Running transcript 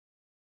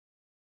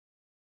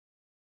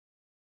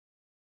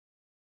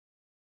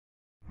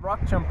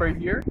Rock Jumper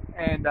here,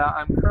 and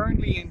I'm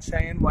currently in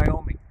Cheyenne,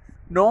 Wyoming.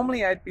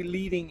 Normally I'd be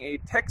leading a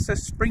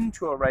Texas spring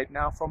tour right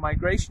now for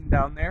migration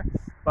down there,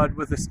 but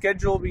with the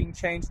schedule being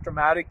changed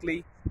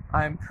dramatically,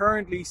 I'm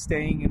currently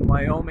staying in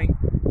Wyoming,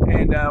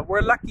 and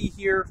we're lucky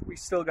here. We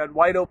still got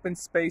wide open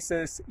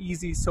spaces,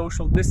 easy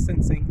social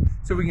distancing,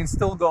 so we can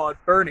still go out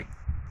birding.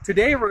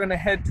 Today we're going to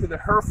head to the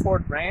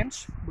Hereford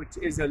Ranch, which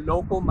is a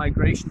local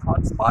migration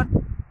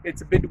hotspot.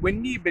 It's a bit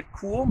windy, a bit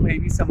cool,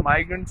 maybe some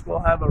migrants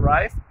will have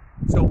arrived.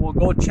 So we'll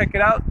go check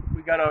it out.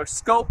 We got our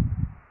scope,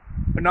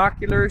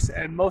 binoculars,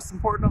 and most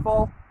important of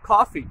all,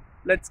 coffee.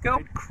 Let's go.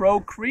 Crow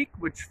Creek,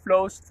 which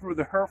flows through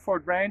the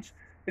Hereford Ranch.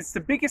 It's the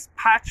biggest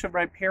patch of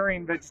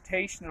riparian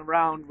vegetation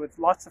around, with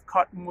lots of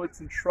cottonwoods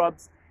and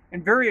shrubs,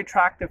 and very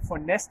attractive for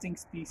nesting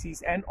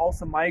species and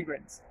also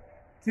migrants.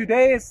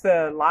 Today is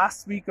the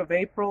last week of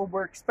April.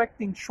 We're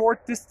expecting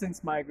short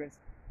distance migrants.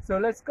 So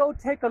let's go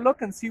take a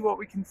look and see what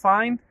we can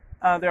find.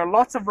 There are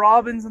lots of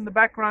robins in the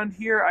background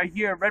here. I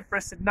hear a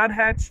red-breasted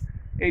nuthatch.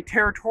 A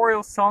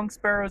territorial song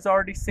sparrow is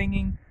already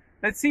singing.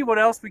 Let's see what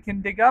else we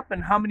can dig up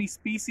and how many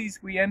species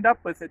we end up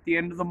with at the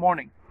end of the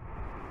morning.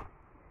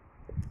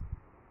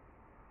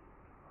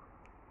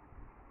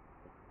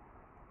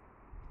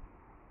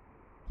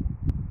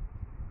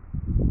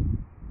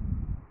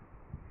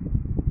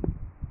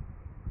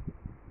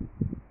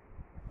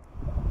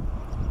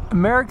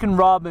 American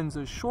robins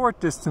are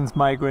short-distance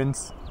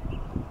migrants,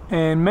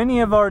 and many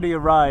have already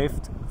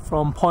arrived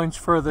from points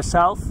further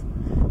south.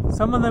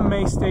 Some of them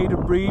may stay to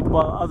breed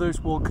while others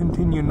will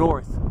continue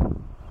north.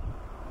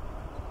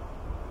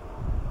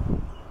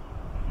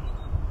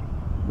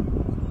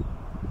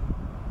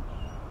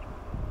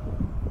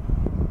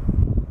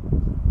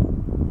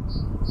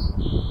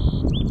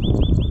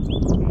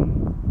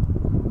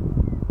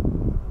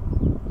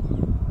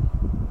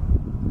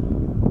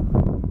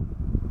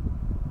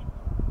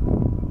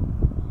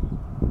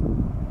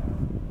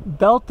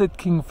 Belted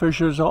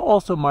kingfishers are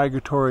also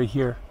migratory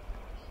here.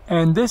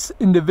 And this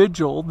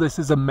individual, this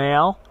is a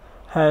male,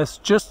 has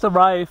just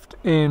arrived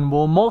and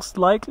will most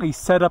likely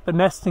set up a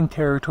nesting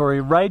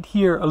territory right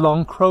here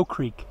along Crow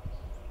Creek.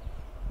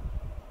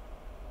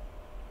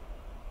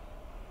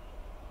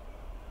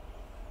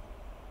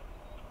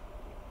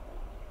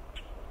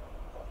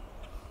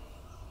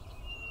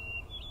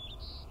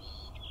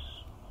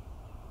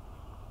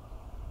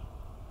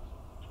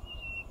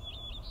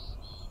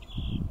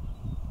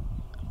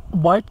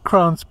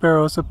 White-crowned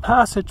sparrows are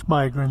passage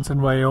migrants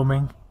in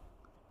Wyoming.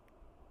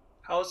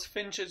 House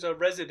finches are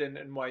resident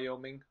in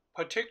Wyoming,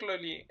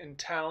 particularly in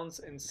towns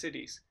and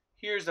cities.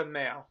 Here's a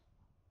male.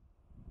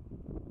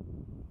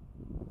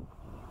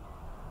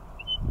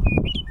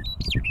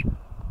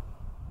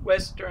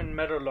 Western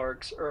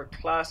meadowlarks are a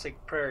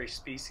classic prairie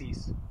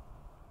species.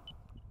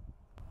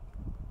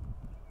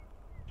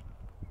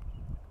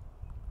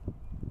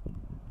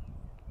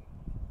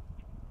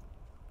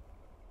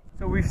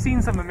 So we've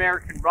seen some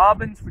American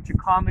robins, which are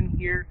common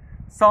here.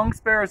 Song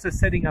sparrows are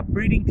setting up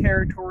breeding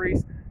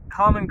territories.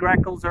 Common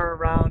grackles are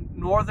around,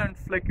 northern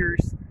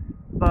flickers,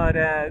 but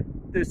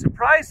the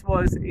surprise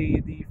was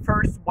the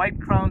first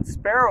white-crowned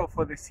sparrow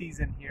for the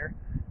season here.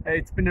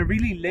 It's been a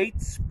really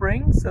late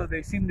spring, so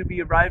they seem to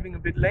be arriving a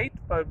bit late,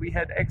 but we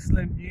had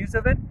excellent views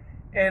of it.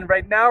 And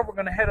right now we're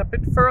going to head a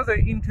bit further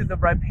into the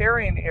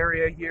riparian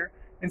area here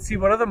and see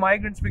what other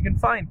migrants we can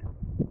find.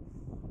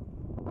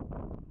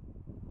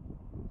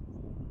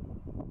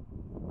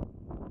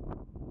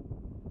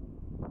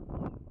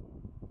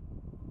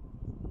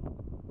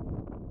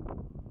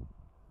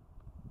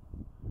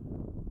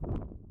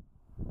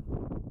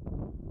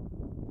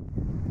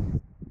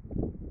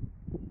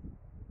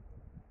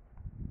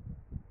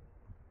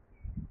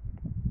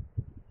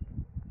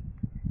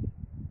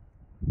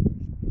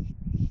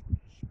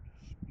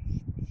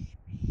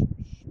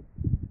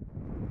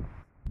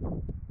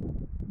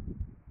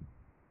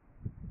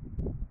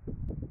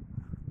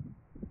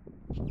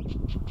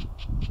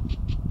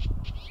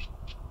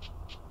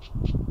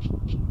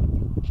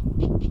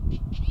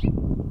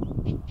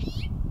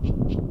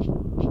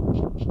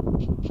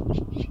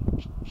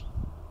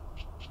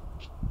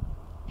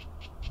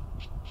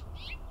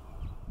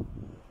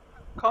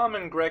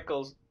 Common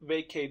grackles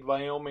vacate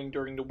Wyoming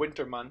during the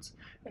winter months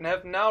and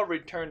have now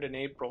returned in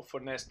April for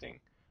nesting.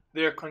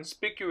 They are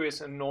conspicuous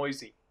and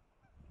noisy.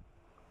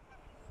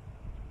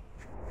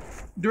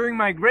 During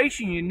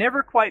migration, you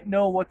never quite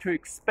know what to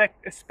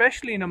expect,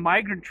 especially in a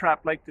migrant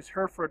trap like this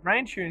Hereford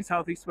Ranch here in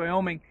southeast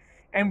Wyoming.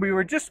 And we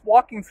were just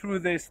walking through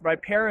this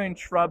riparian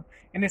shrub,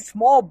 and a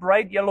small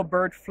bright yellow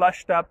bird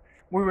flushed up.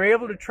 We were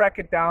able to track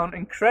it down,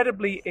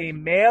 incredibly a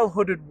male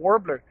hooded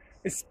warbler,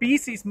 a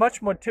species much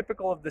more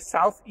typical of the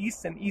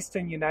southeast and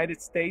eastern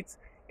United States,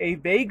 a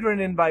vagrant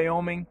in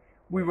Wyoming.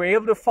 We were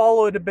able to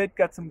follow it a bit,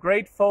 got some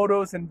great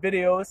photos and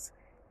videos,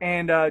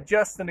 and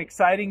just an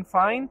exciting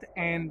find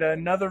and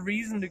another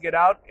reason to get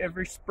out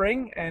every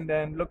spring and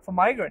then look for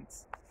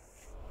migrants.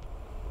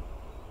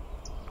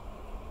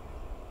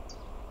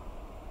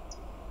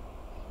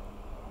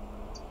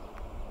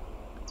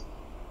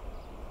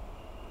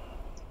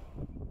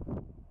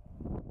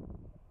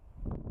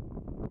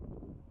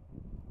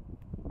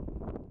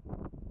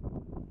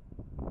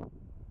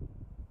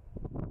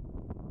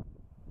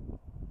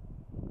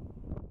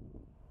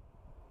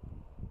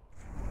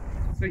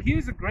 So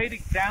here's a great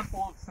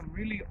example of some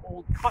really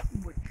old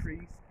cottonwood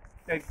trees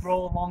that grow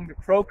along the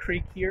Crow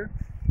Creek here.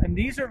 And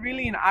these are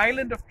really an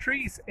island of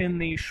trees in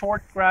the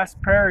short grass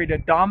prairie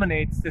that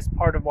dominates this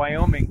part of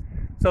Wyoming.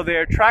 So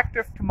they're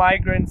attractive to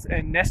migrants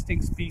and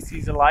nesting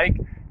species alike,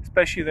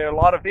 especially there are a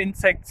lot of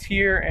insects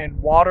here and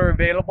water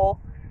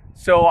available.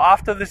 So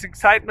after this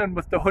excitement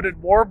with the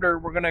hooded warbler,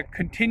 we're going to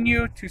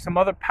continue to some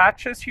other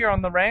patches here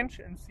on the ranch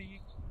and see.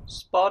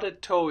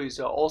 Spotted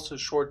towhees are also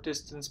short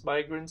distance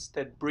migrants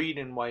that breed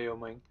in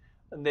Wyoming,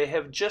 and they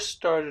have just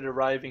started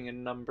arriving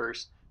in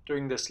numbers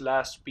during this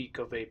last week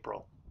of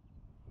April.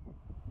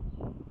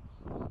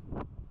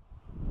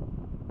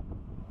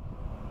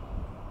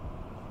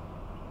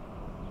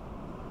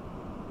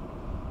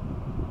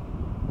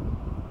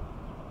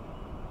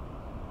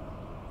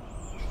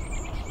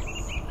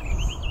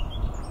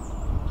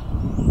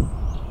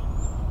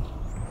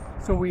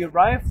 So we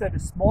arrived at a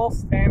small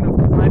stand of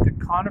planted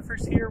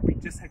conifers here. We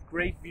just had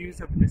great views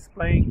of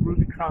displaying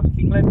ruby-crowned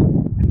kinglet,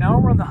 and now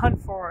we're on the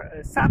hunt for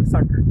a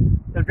sapsucker.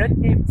 The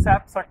red-naped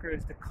sapsucker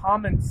is the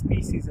common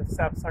species of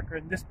sapsucker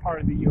in this part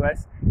of the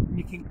U.S., and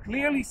you can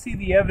clearly see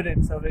the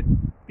evidence of it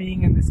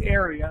being in this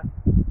area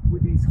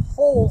with these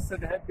holes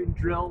that have been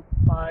drilled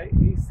by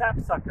a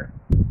sapsucker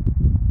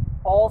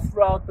all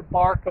throughout the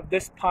bark of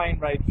this pine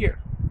right here.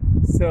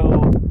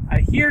 So I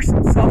hear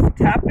some soft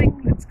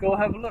tapping. Let's go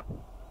have a look.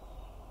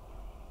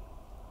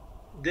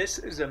 This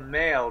is a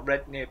male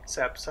red-naped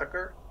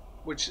sapsucker,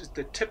 which is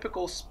the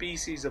typical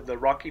species of the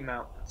Rocky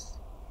Mountains.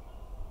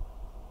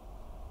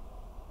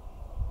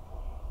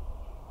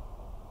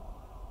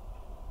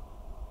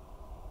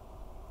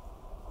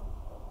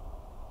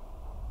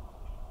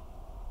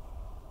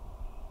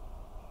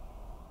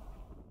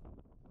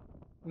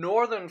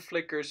 Northern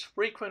flickers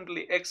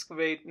frequently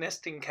excavate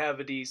nesting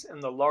cavities in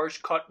the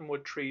large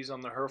cottonwood trees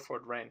on the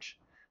Hereford Ranch.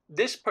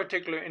 This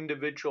particular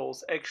individual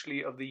is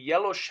actually of the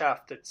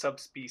yellow-shafted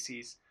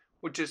subspecies,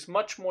 which is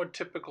much more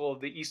typical of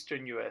the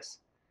eastern U.S.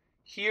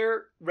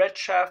 Here,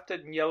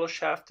 red-shafted and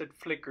yellow-shafted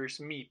flickers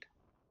meet.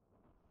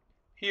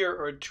 Here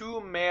are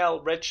two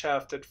male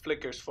red-shafted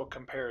flickers for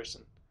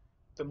comparison,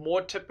 the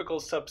more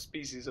typical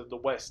subspecies of the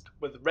West,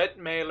 with red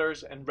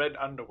mailers and red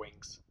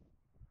underwings.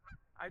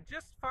 I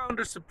just found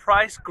a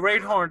surprise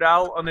great horned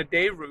owl on a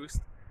day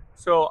roost,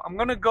 so I'm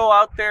going to go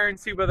out there and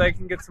see whether I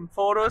can get some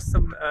photos,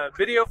 some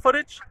video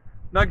footage.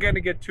 Not going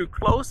to get too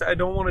close, I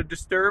don't want to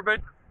disturb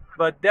it,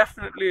 but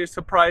definitely a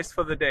surprise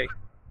for the day.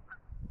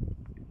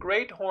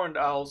 Great horned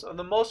owls are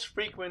the most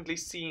frequently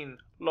seen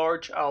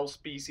large owl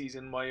species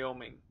in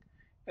Wyoming,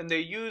 and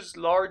they use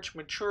large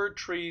mature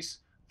trees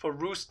for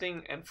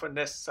roosting and for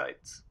nest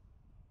sites.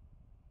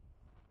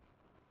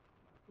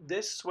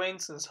 This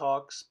Swainson's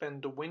hawk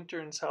spent the winter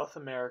in South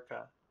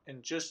America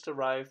and just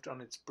arrived on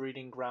its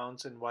breeding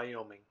grounds in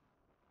Wyoming.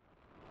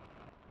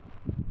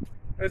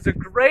 It's a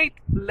great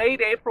late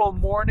April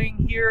morning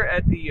here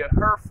at the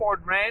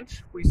Hereford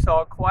Ranch. We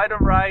saw quite a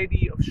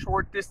variety of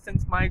short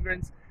distance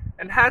migrants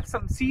and had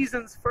some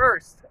seasons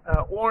first.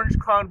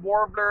 Orange-crowned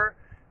warbler,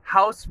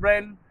 house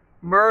wren,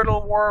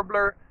 myrtle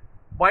warbler,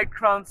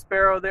 white-crowned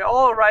sparrow. They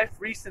all arrived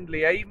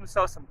recently. I even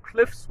saw some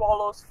cliff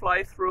swallows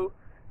fly through.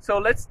 So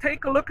let's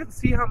take a look and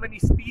see how many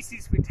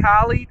species we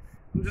tallied.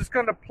 I'm just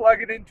going to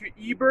plug it into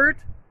eBird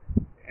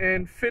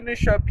and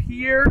finish up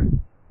here.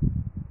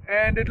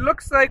 And it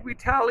looks like we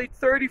tallied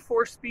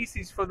 34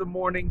 species for the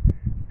morning.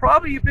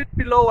 Probably a bit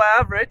below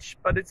average,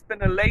 but it's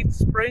been a late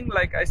spring,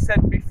 like I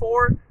said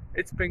before.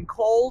 It's been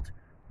cold,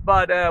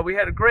 but we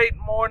had a great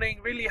morning,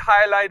 really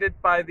highlighted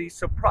by the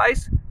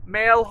surprise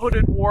male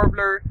hooded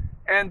warbler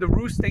and the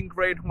roosting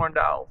great horned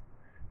owl.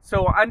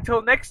 So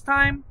until next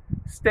time,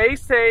 stay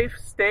safe,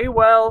 stay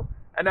well,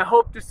 and I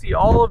hope to see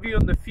all of you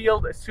in the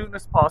field as soon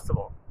as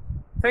possible.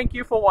 Thank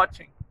you for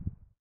watching.